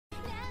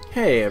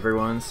Hey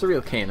everyone,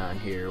 surrealcanine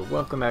here.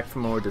 Welcome back for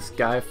more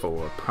Disgaea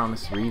 4,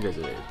 Promise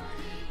Revisited.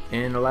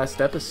 In the last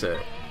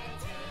episode,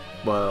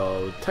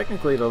 well,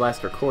 technically the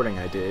last recording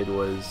I did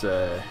was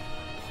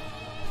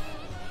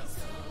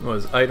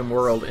Item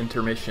World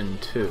Intermission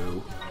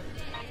 2,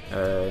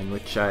 in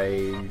which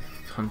I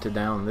hunted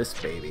down this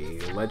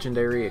baby,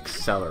 Legendary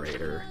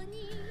Accelerator.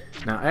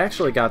 Now, I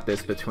actually got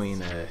this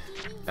between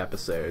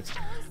episodes.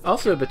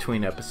 Also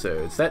between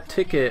episodes, that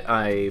ticket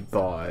I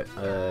bought,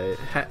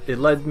 it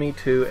led me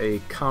to a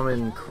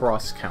common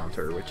cross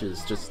counter, which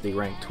is just the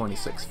rank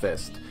 26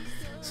 fist.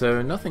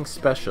 So nothing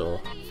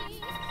special.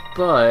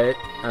 But,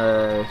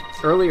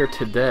 earlier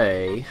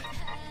today,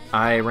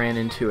 I ran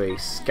into a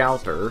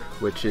scalper,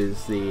 which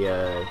is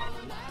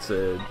it's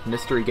a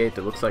mystery gate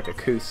that looks like a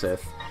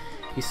Kusith.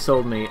 He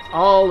sold me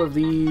all of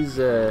these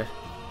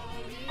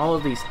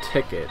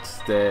tickets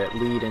that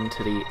lead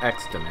into the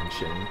X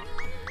dimension,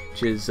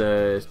 which is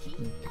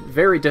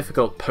very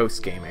difficult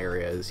post-game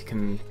areas. You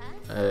can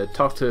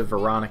talk to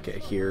Veronica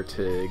here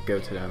to go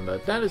to them,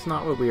 but that is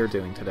not what we are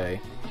doing today.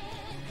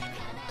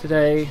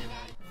 Today,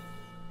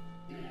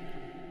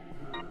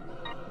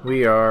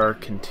 we are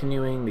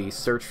continuing the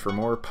search for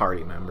more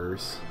party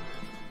members.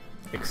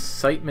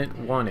 Excitement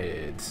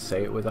wanted.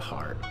 Say it with a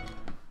heart.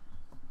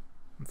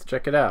 Let's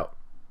check it out.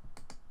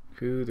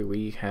 Who do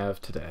we have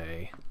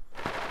today?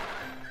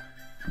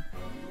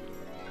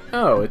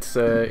 Oh,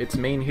 it's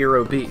main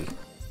hero B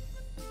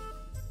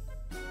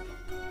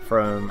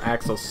from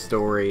Axel's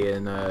story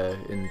in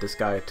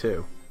Disgaea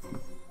 2.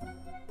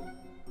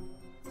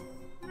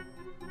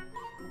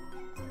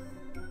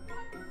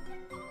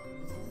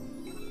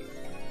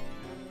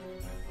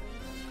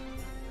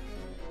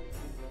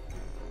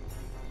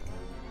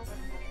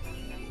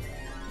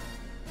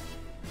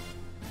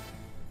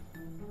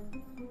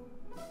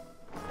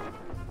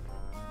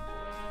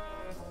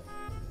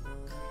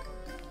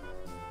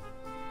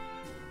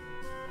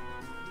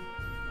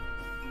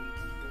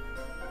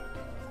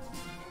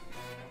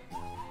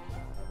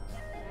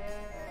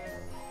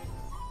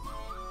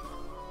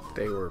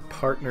 They were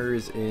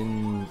partners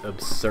in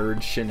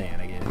absurd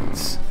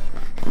shenanigans.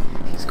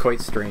 He's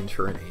quite strange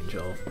for an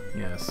angel,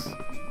 yes.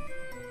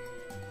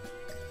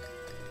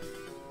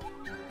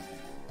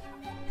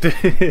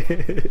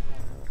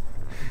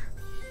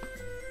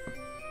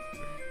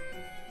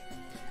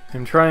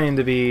 I'm trying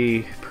to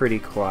be pretty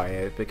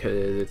quiet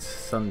because it's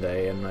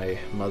Sunday and my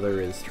mother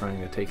is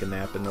trying to take a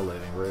nap in the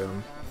living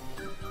room.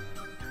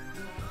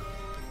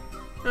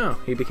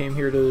 Oh, he became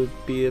here to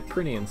be a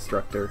pretty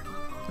instructor.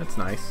 That's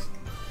nice.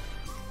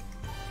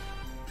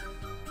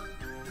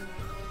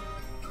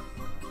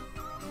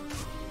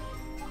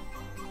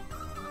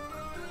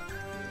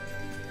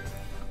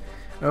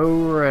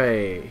 Oh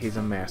right, he's a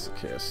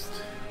masochist.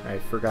 I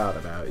forgot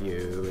about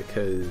you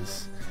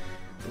because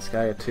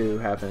Disgaea 2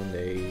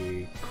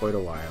 happened quite a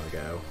while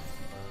ago.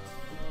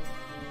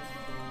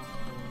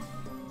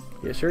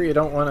 You sure you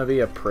don't want to be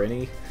a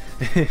prinny?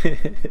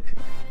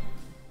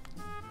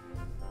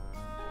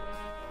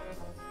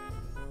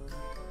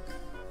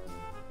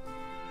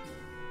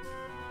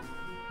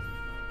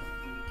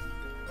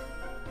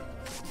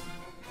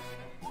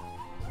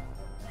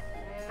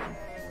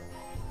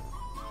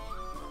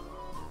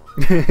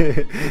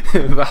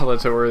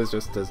 Valatorez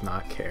just does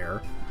not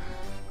care.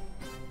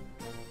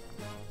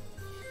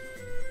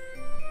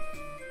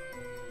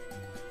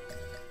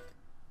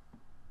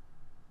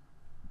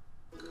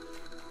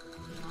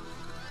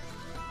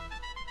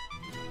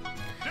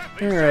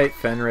 Alright,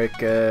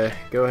 Fenric,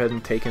 go ahead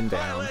and take him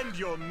down.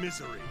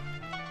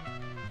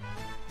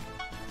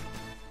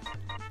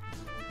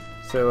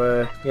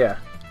 So, yeah.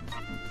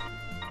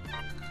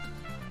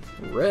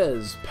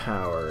 Res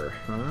power,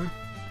 huh?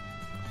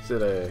 Is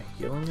it a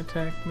healing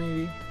attack,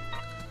 maybe?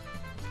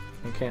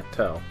 I can't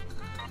tell.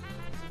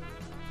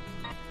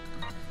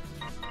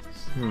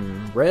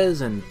 Res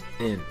and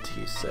int,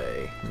 you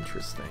say.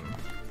 Interesting.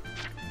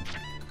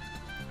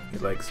 He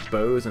likes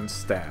bows and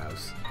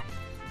staves.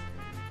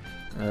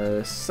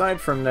 Aside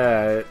from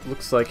that, it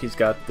looks like he's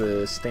got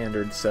the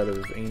standard set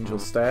of angel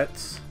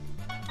stats.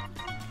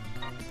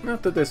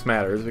 Not that this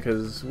matters,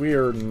 because we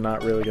are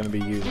not really going to be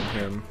using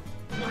him.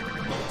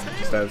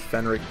 Just have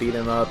Fenric beat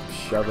him up,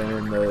 shove him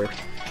in the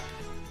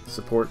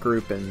support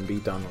group, and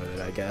be done with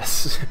it, I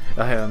guess.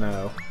 I don't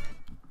know.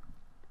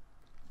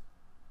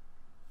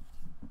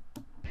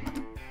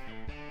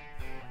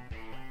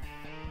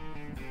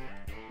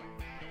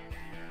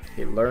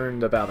 He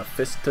learned about a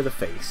fist to the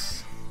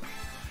face.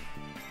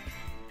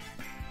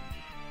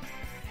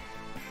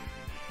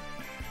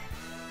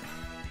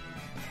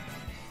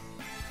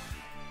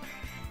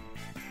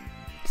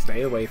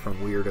 Stay away from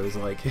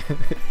weirdos like it.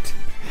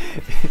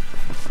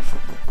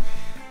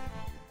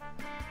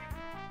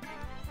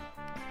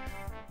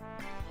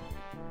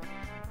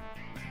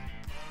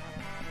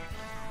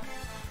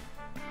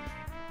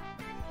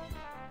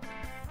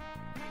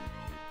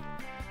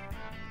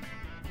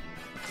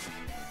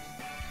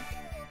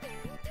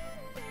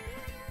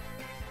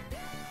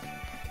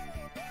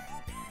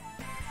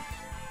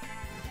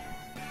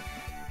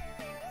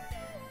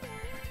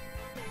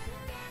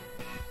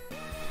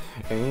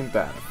 Ain't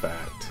that a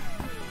fact?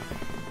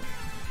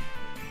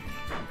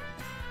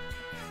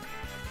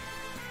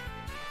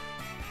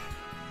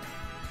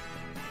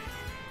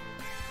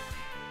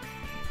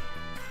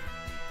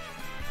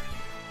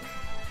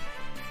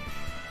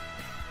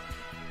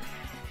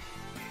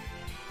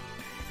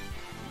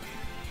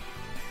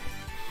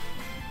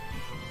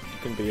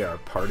 Can be our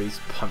party's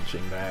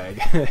punching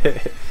bag.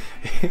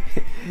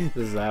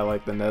 Is that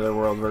like the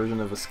Netherworld version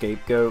of a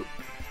scapegoat?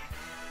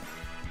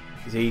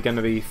 Is he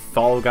gonna be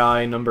Fall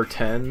Guy number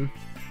 10?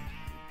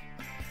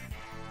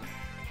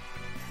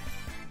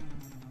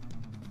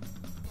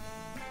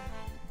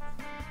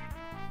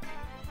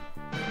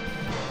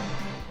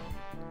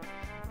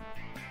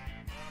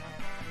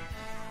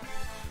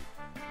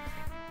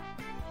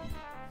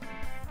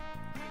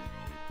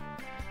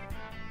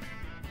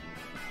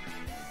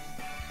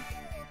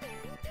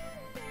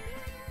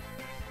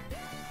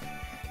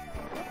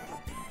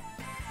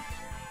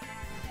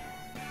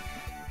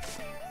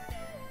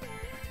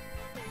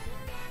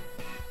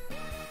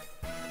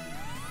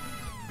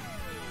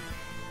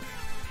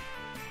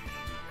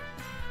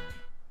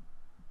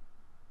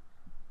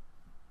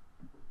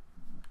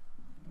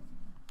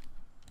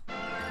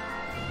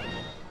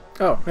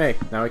 Oh, hey,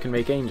 now I can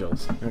make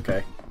angels.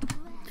 Okay.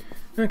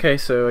 Okay,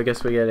 so I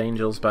guess we get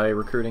angels by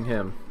recruiting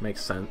him.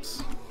 Makes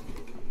sense.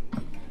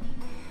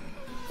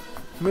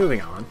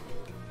 Moving on.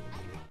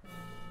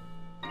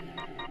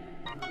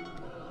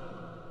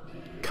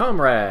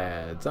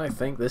 Comrades! I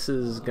think this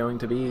is going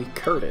to be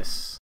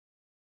Curtis.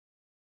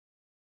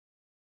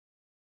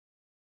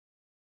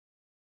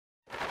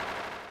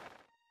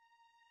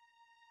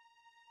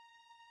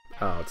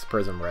 Oh, it's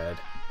Prism Red.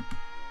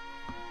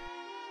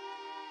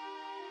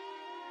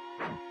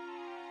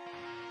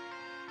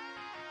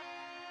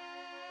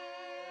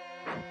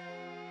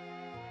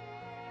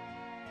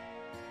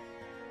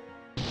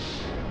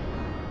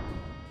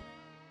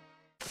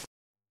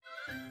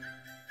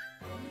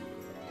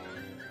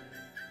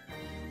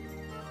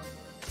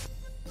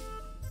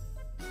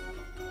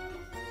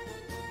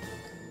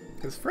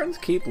 His friends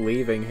keep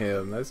leaving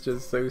him. That's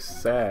just so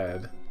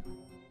sad.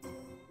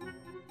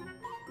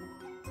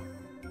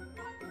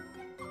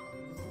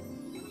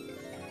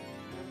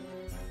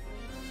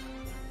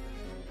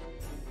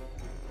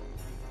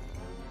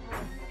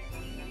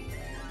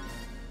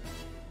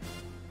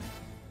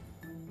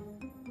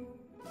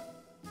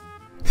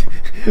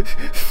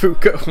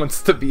 Fuka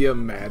wants to be a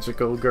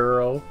magical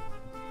girl.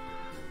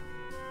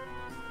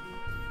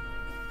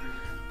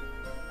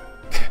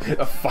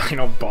 A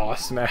final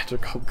boss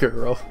magical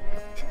girl.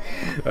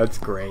 That's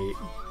great.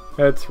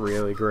 That's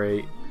really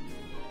great.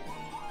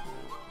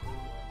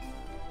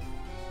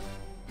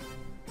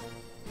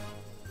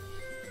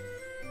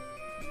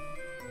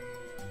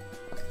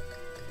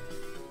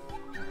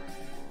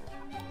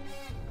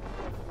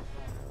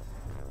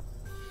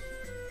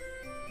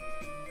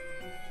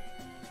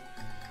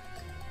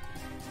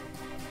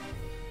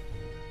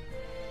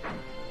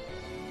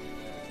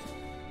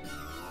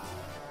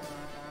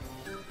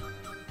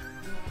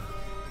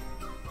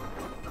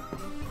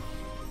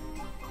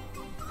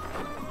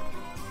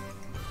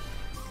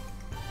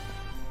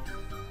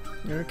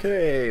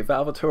 Okay,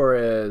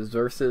 Valvatores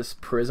versus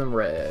Prism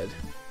Red.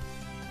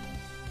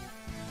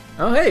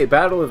 Oh hey,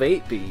 Battle of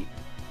 8-Beat.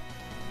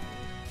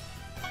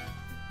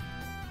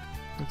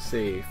 Let's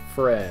see,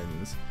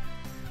 friends.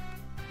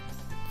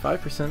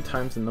 5%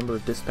 times the number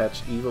of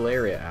dispatched evil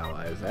area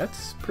allies.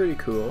 That's pretty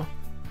cool.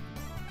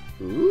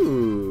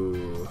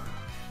 Ooh,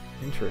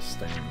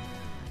 interesting.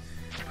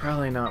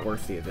 Probably not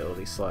worth the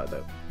ability slot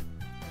though.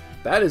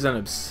 That is an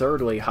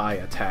absurdly high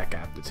attack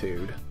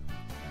aptitude.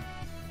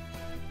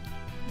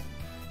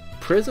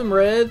 Prism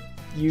Red,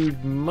 you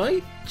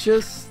might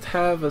just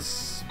have a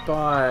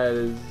spot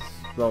as,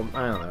 well,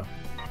 I don't know,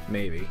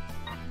 maybe.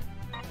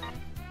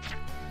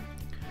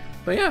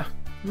 But yeah,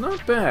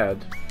 not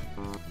bad.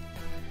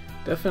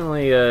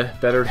 Definitely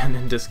better than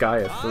in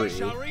Disgaea 3. I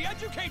shall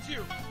re-educate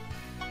you.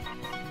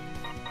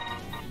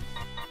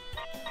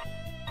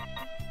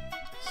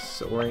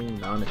 Soaring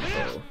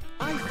non-info.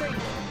 I think.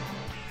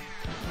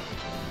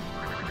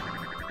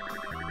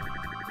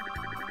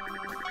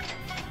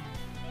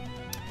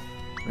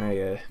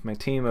 My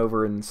team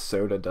over in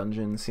Soda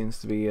Dungeon seems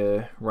to be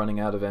running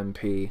out of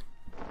MP.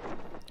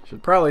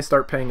 Should probably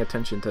start paying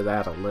attention to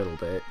that a little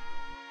bit.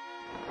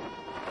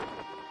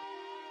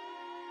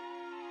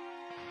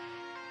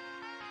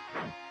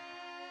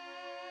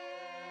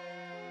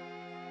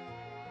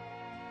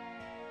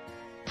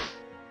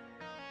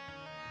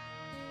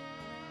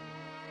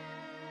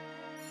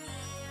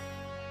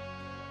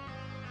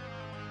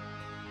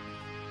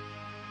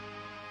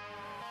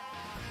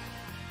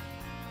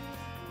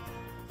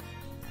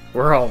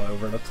 We're all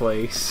over the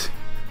place.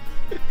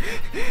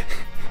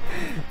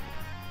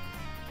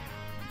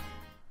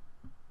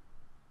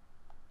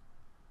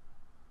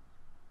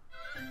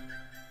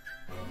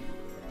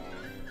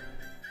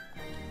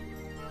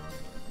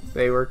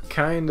 They were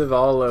kind of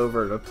all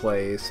over the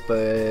place, but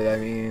I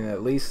mean,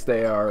 at least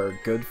they are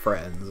good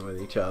friends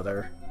with each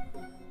other.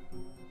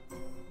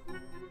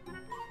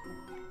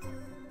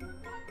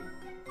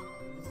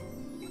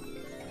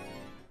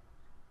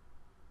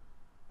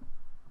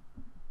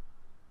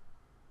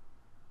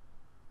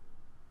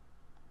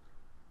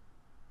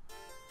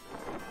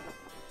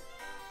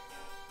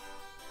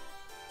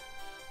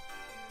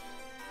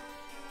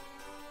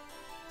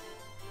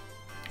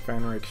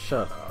 Fenric,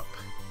 shut up.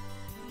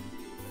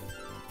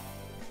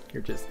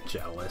 You're just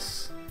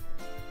jealous.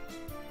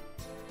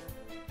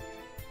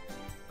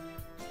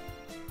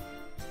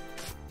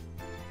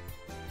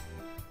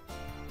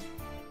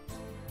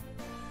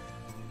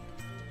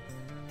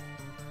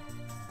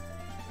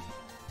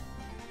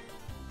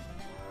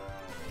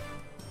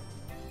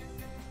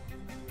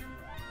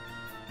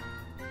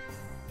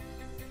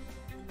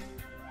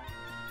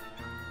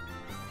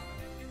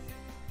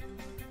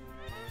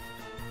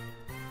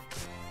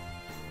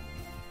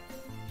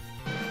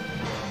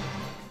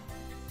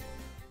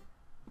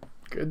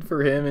 Good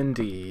for him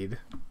indeed.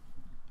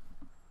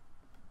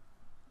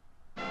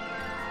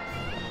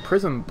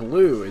 Prism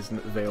Blue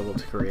isn't available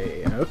to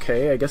create.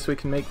 Okay, I guess we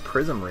can make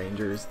Prism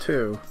Rangers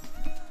too.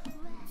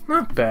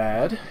 Not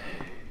bad.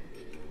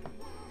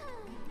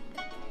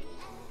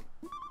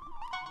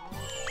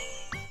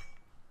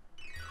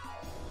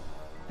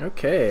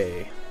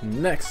 Okay,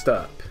 next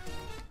up.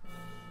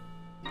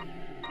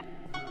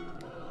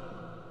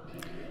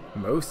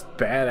 Most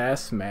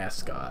badass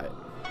mascot.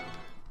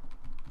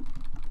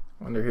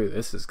 Wonder who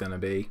this is gonna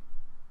be.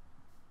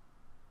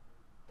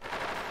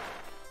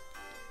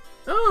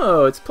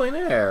 Oh, it's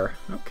Pleinair.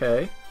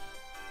 Okay.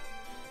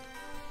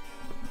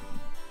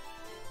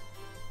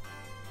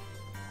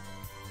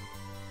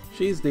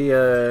 She's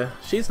the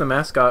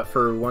mascot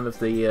for one of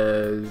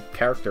the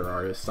character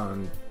artists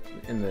on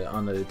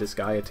the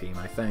Disgaea team,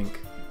 I think.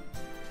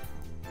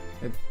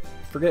 I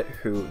forget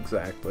who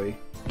exactly.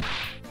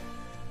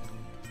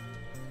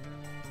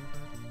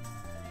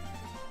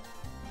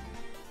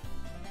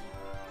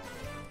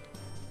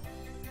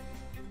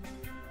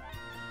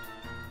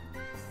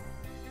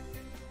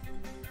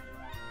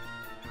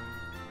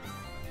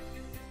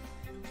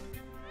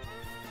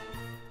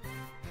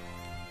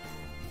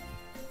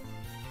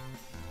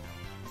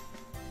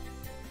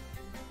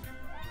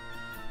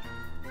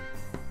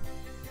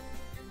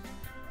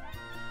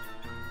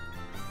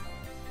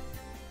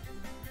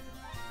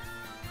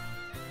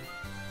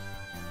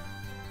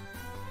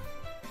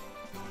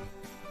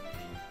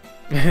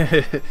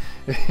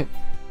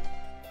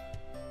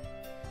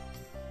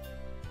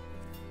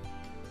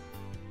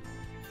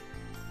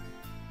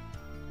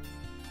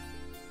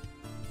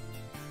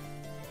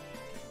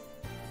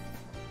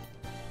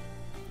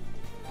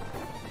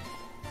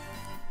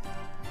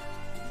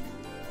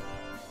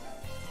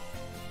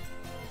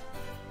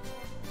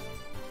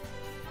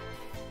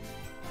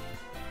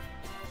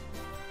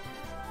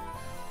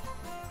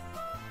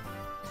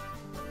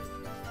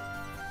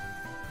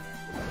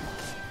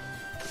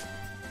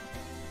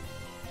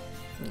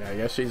 I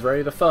guess she's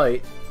ready to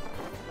fight.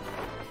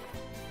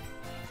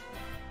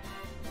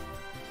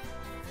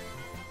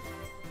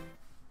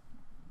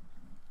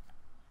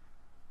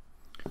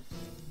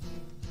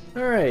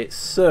 Alright,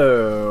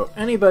 so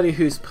anybody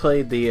who's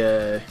played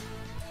the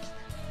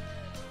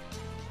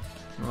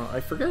well, I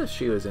forget if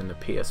she was in the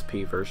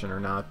PSP version or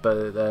not,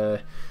 but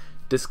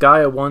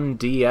Disgaea 1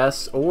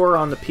 DS or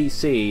on the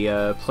PC,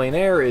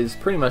 Pleinair is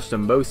pretty much the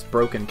most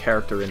broken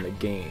character in the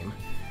game,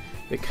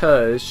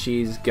 because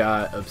she's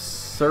got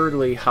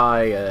absurdly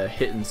high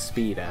hit and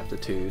speed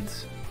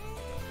aptitudes.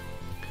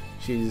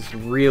 She's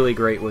really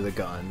great with a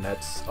gun.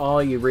 That's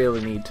all you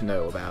really need to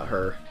know about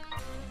her.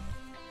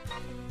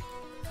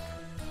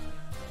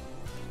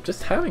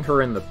 Just having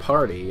her in the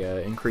party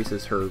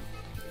increases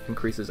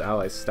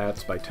allies'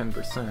 stats by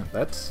 10%.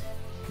 That's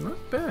not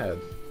bad.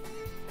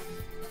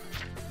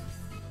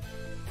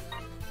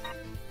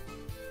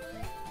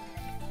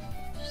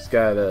 She's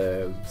got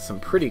some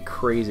pretty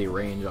crazy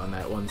range on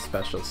that one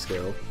special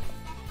skill.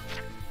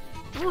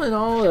 All in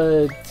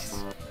all,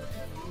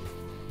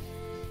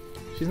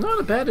 she's not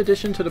a bad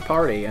addition to the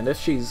party, and if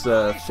she's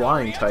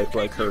flying type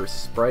like her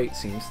sprite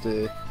seems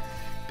to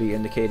be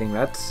indicating,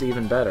 that's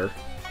even better.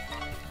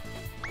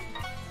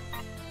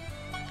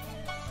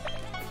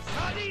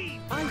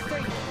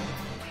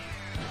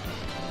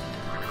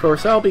 Of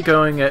course, I'll be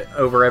going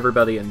over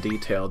everybody in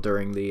detail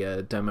during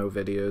the demo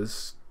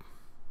videos.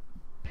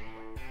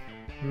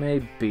 May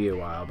be a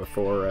while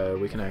before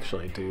we can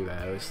actually do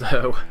those,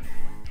 though.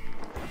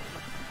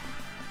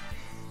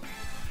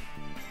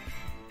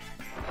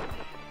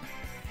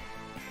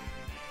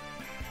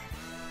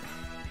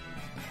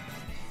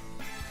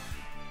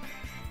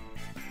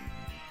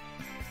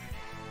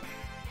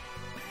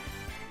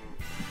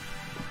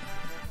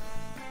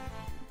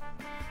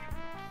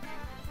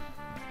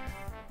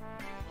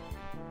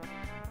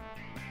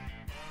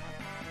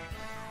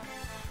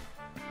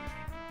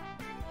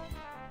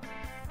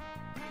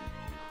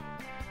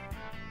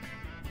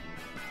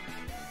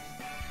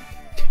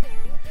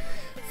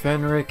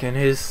 Fenric and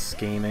his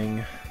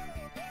scheming.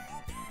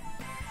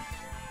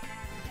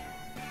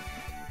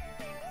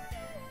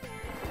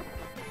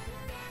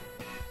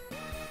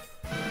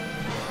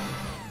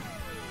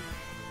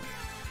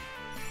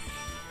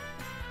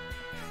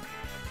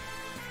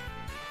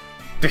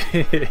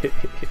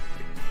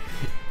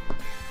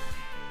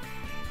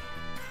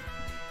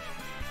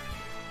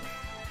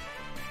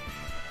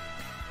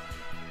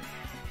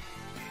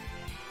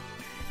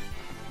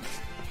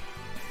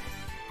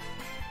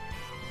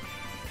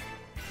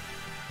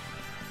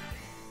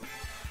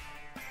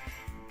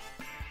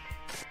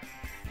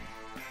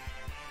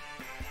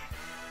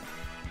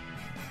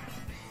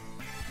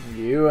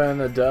 You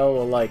and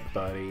Adele alike,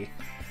 buddy.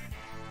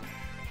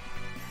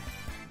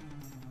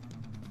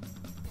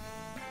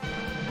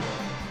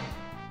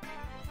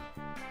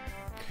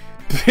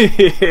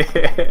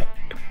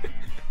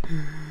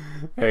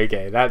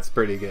 Okay, that's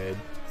pretty good.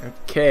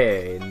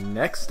 Okay,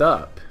 next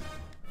up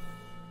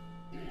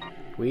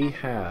we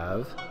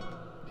have...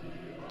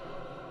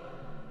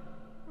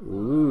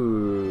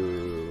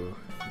 Ooh,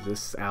 is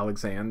this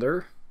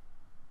Alexander?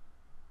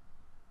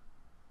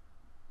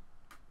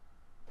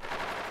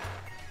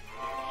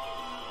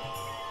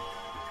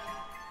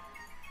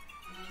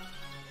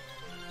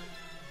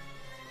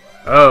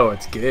 Oh,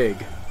 it's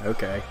Gig.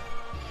 Okay.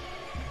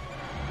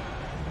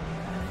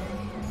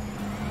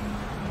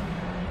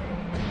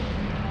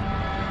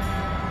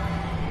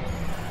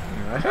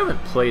 I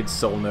haven't played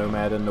Soul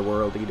Nomad in the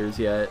World Eaters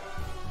yet,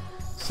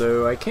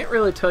 so I can't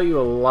really tell you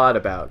a lot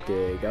about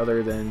Gig,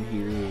 other than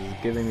he's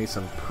giving me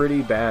some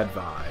pretty bad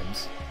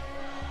vibes.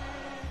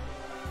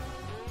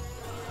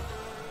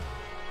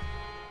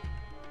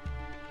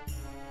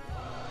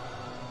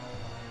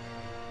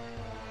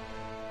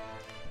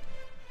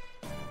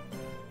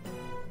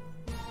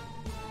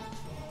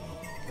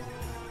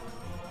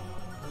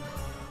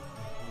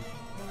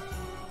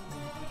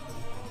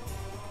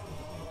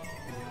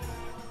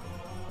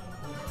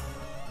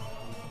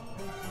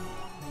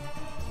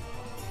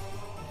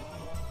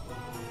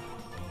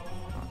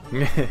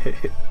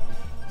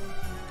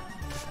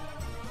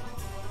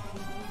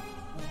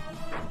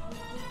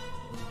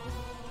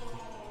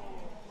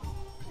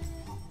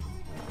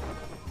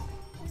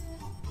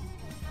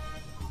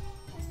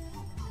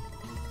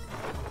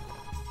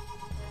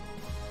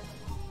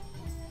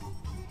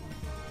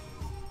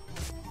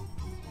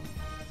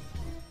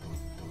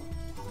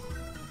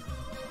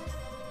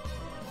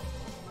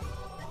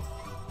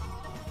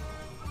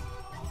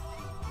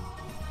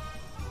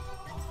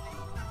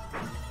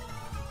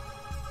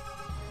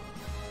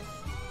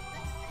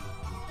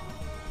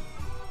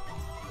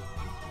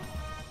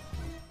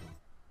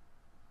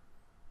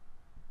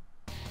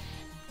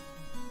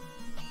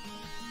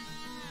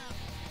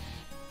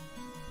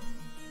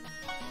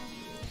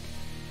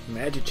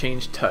 Magic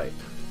change type,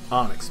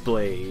 Onyx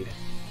Blade.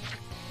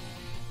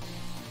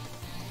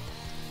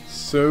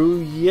 So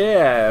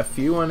yeah, if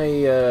you want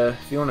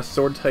a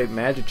sword type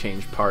magic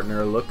change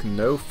partner, look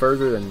no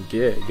further than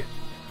Gig.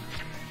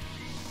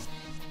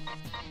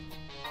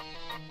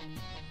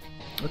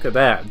 Look at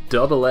that,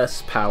 double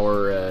S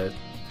power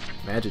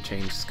magic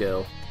change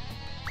skill.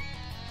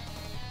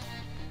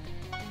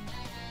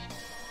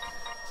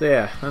 So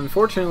yeah,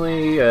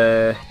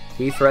 unfortunately,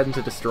 he threatened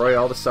to destroy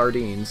all the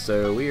sardines,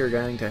 so we are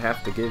going to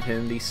have to give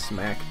him the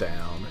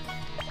smackdown.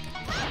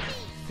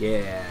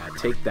 Yeah,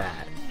 take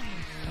that.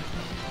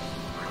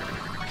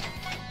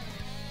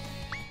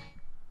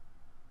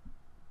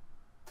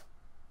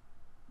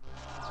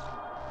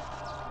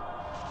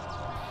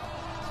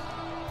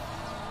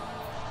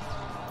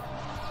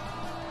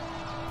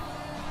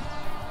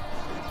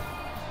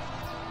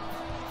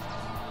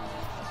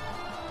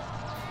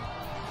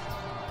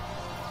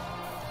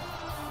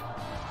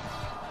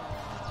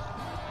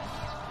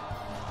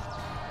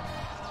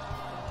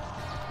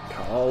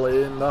 Call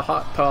in the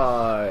hot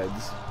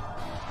pods.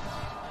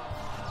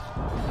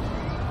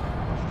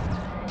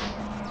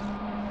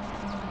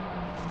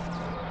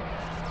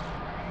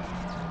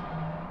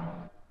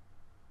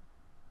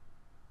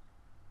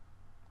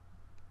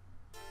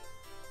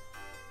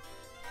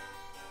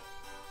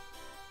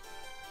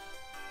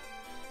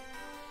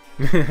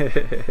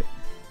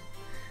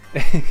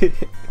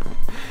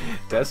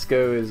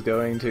 Desco is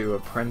going to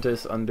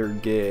apprentice under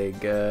Gig.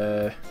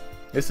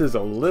 This is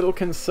a little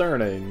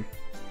concerning.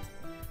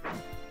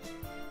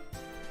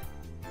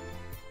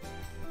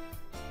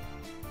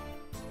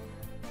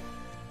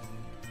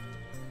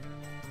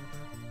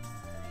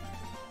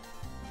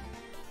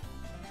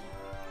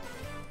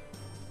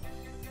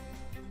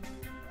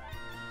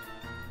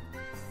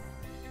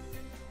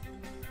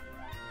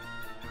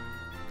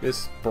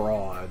 This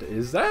broad.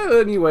 Is that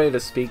any way to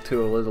speak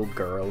to a little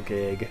girl,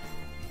 Gig?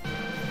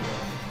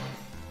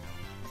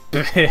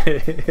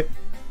 Okay.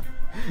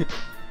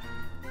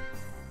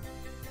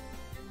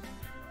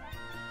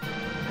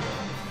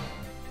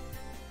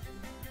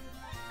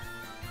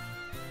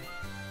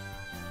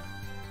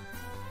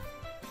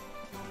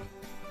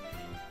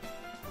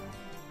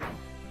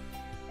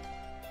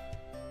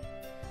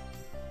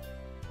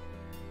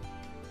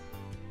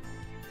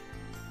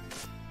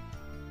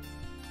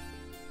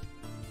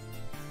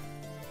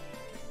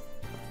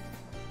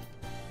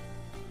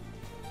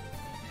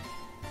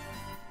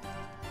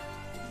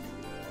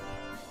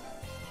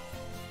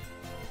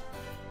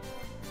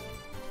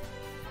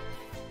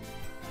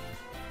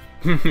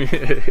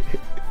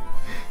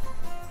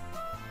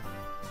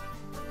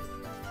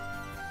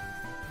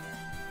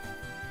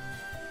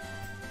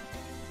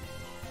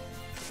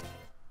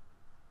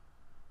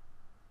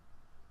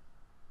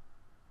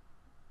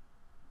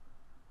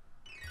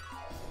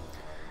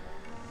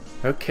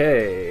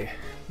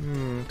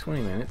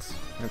 20 minutes.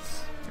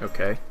 That's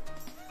okay.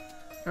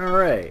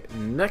 Alright,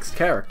 next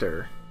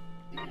character.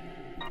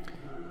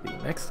 The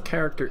Next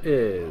character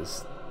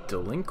is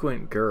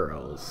Delinquent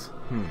Girls.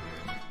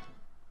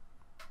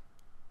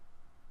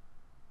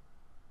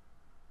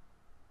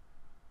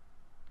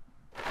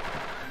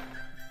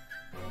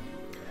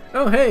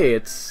 Oh hey,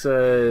 it's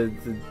Kyoko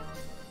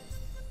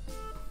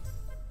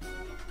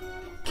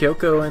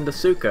and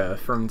Asuka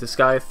from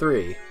Disgaea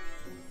 3.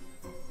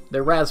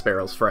 They're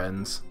Raspberry's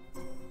friends.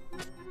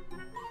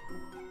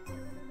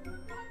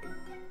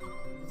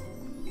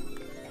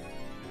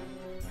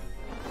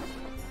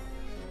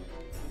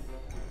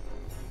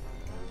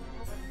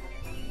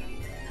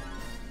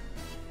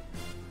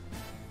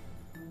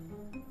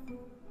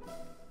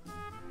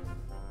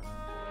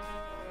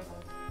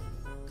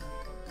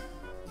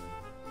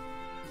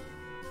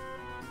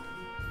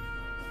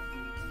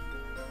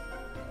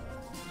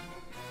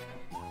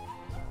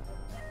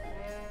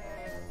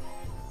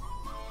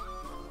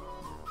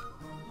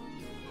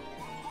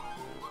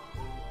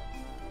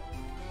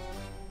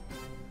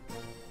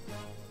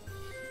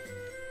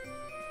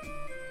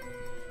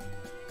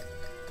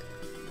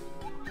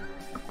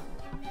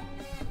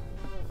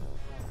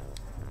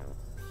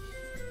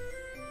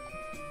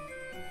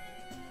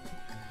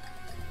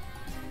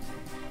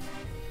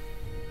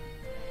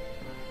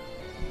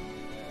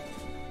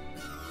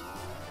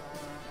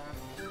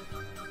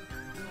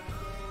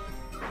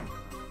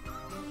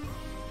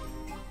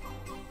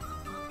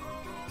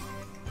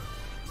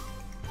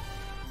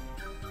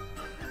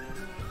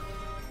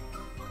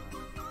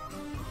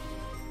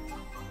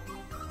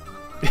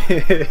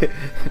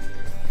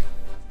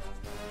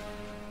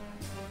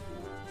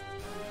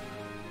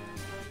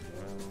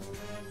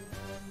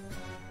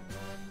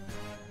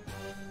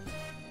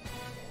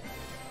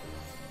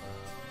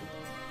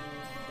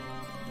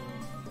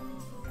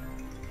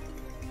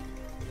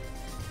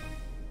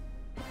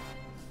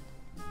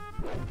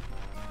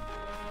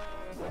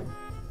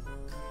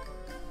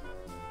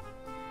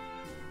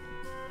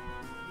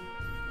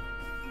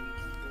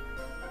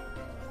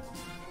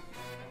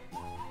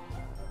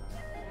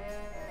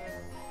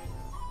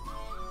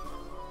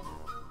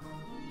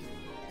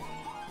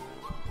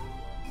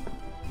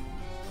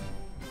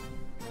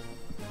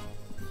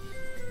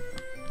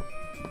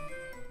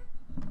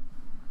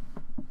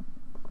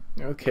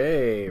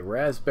 Okay,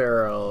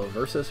 Raspberry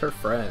versus her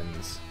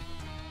friends.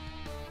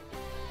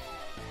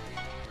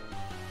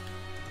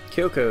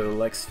 Kyoko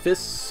likes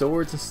fists,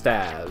 swords, and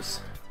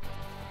stabs.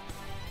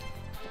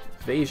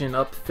 Evasion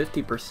up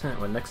 50%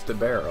 when next to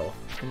barrel.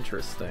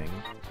 Interesting.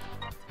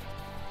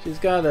 She's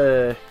got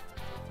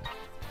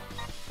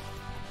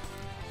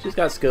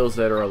skills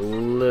that are a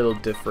little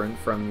different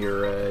from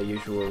your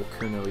usual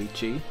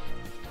Kunoichi.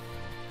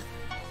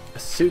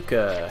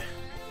 Asuka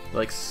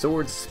likes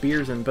swords,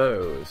 spears, and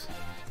bows.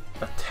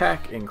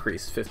 Attack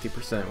increase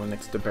 50% when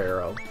next to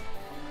barrel.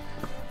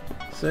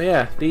 So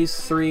yeah, these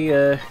three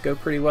go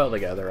pretty well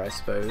together, I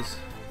suppose.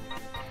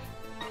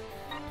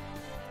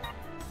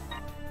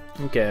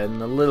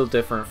 Again, a little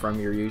different from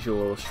your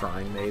usual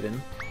Shrine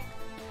Maiden.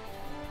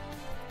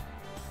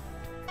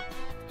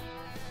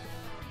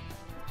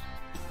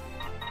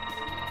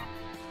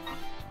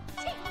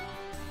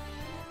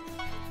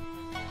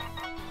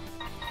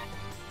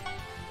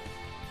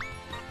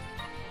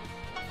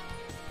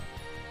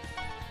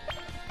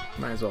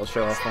 Might as well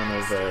show off one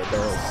of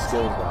Barrel's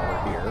skills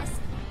while we're here.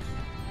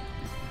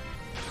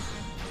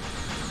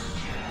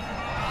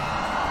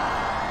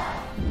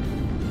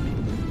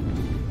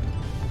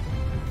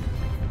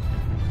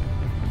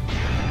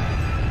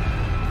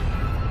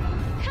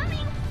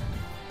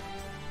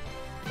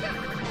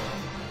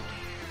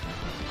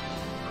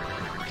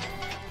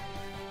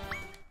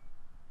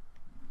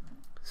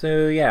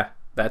 So yeah,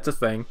 that's a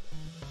thing.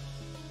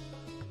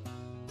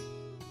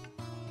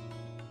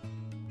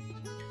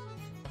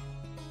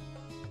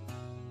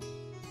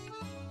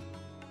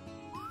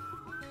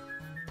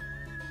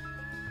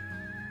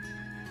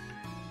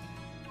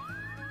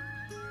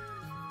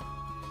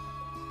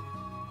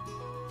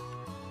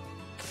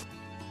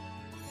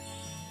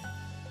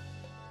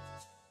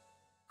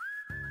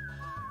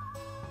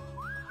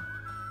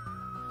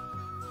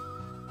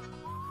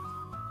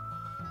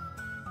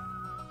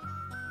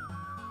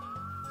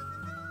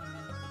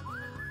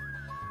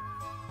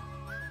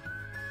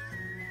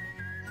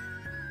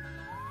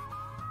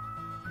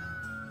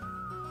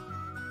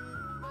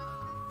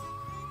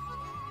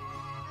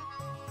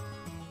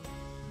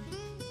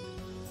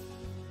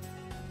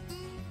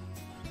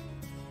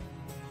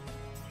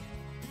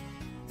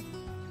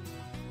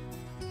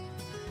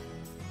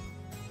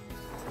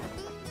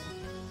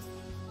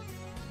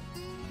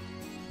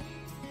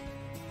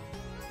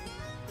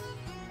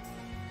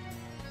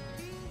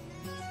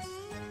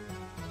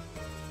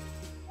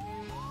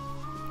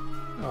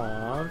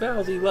 Aw,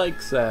 Valsy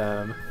likes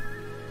them.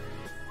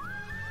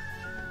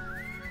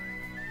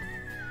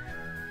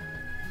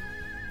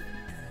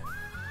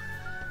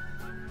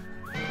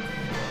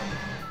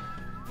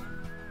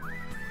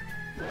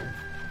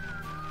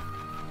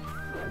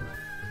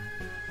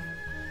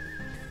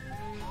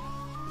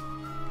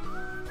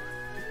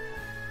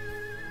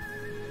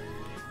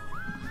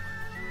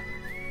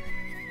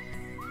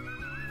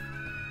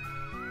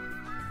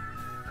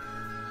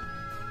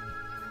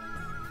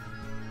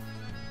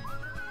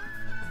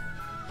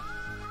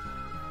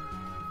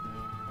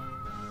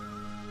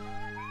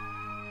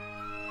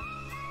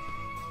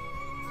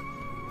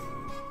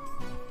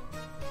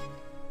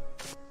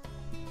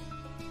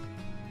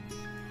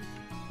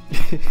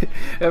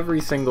 Every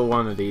single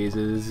one of these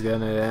is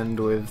gonna end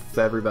with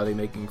everybody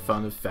making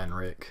fun of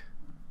Fenric.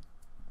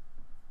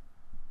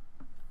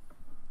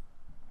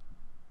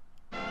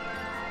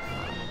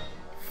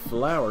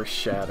 Flower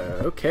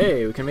Shadow.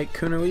 Okay, we can make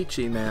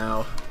Kunoichi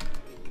now.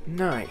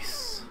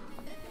 Nice.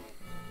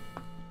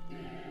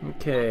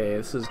 Okay,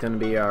 this is gonna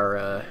be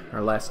our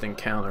last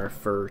encounter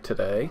for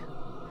today.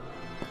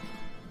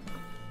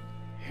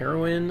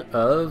 Heroine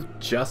of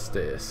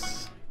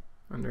Justice.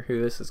 Wonder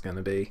who this is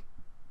gonna be.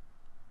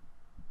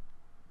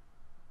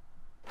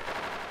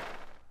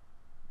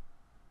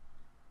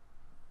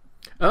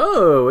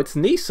 Oh, it's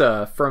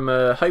Nisa from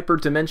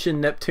Hyperdimension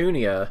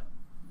Neptunia.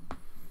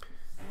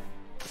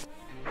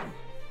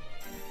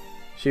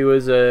 She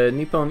was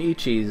Nippon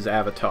Ichi's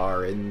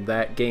avatar in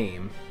that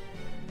game.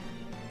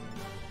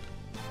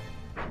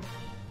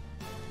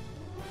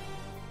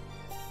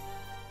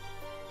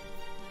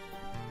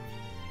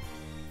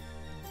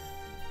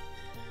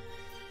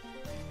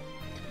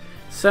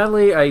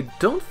 Sadly, I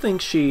don't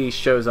think she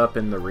shows up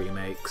in the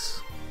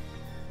remakes.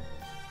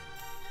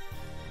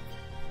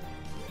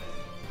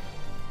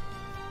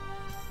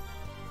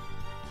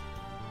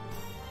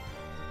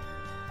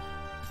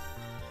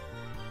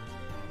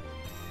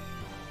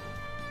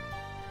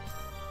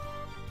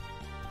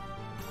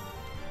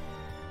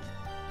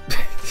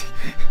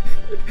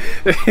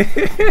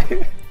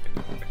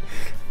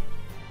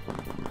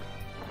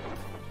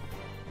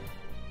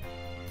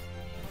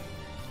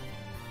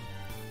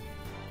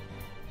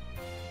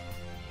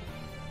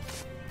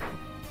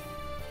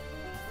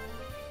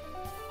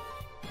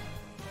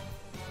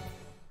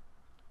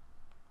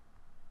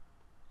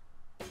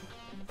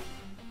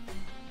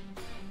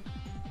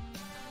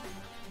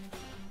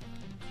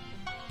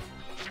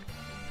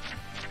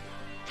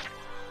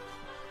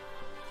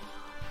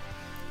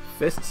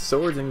 Fists,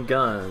 swords, and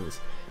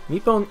guns.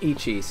 Nippon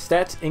Ichi.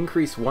 Stats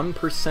increase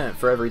 1%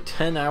 for every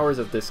 10 hours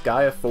of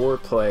Disgaea 4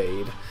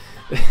 played.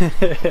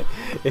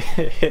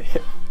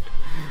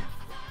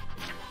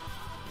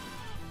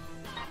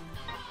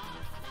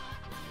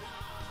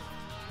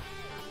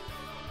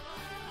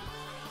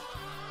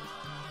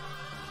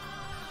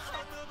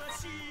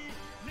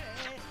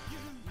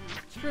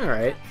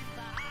 Alright.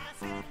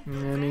 I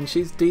mean,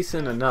 she's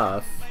decent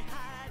enough.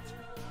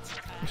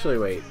 Actually,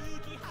 wait.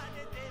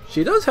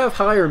 She does have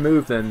higher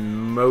move than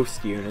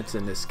most units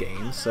in this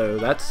game, so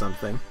that's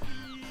something.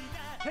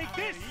 Take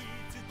this!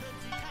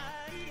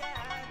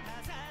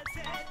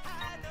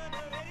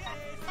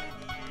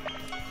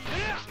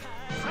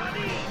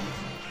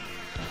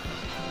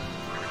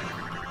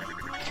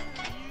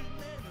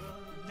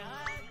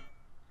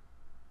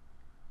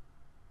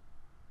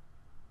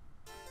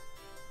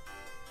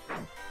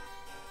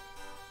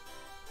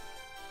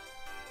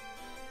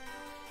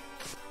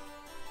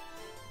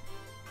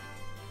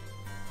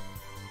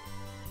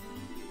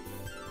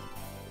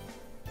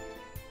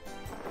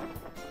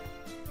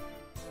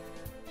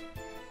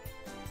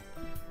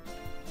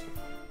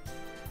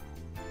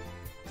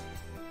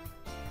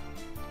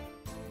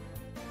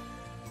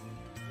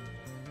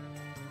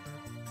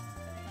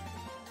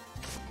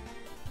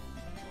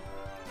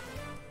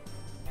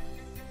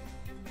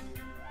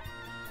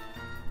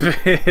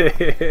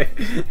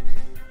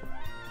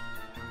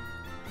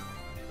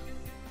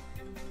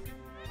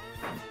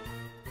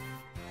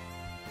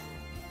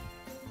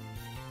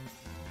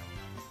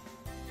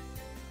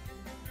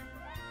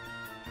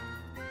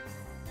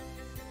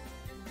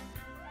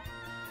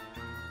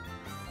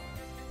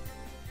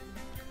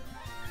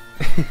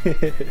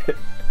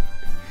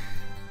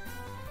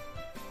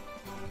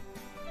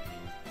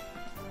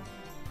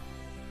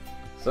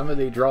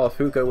 Somebody draw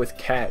Fuka with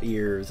cat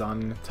ears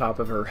on top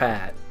of her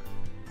hat.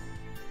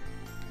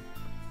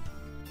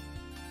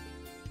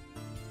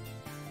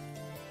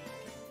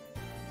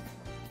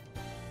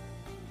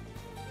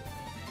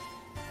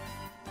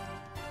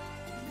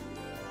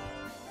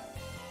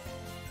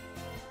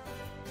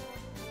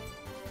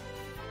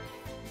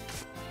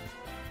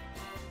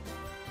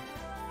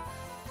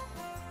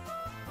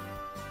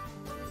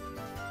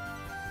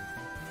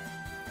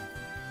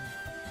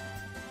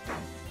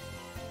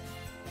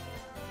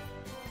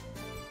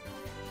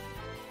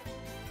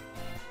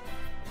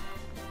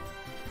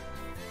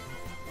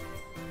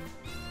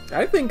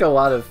 I think a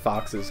lot of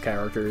Fox's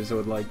characters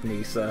would like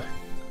Nisa.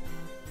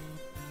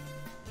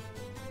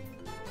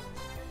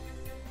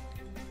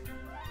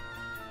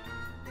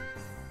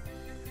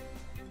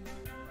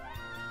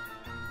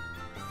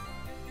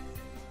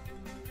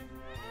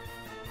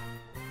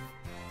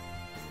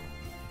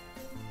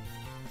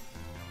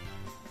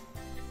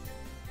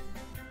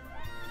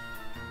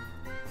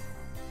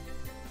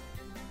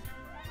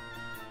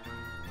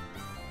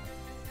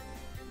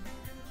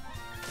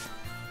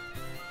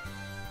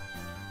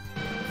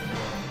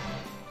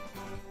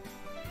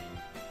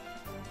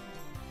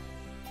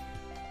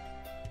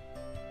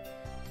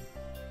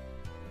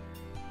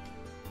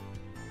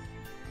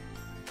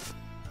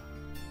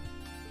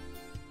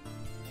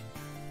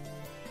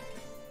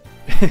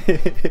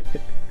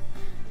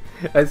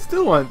 I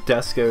still want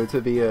Desco to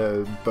be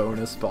a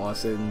bonus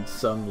boss in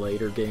some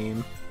later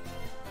game.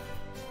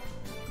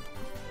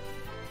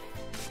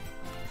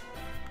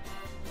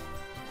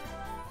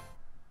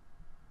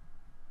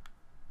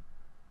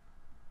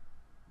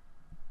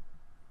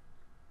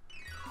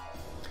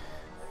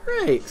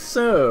 Right,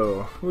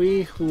 so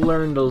we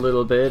learned a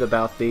little bit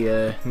about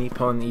the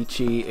Nippon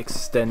Ichi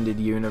Extended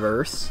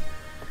Universe,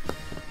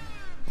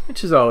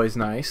 which is always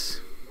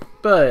nice.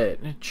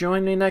 But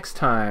join me next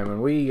time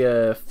when we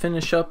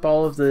finish up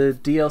all of the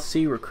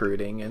DLC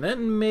recruiting, and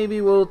then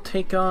maybe we'll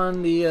take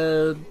on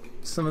the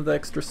some of the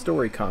extra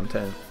story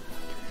content.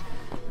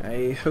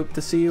 I hope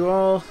to see you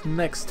all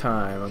next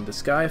time on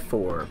Disgaea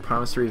 4,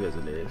 Promise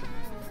Revisited.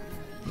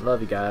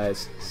 Love you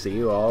guys. See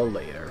you all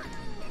later.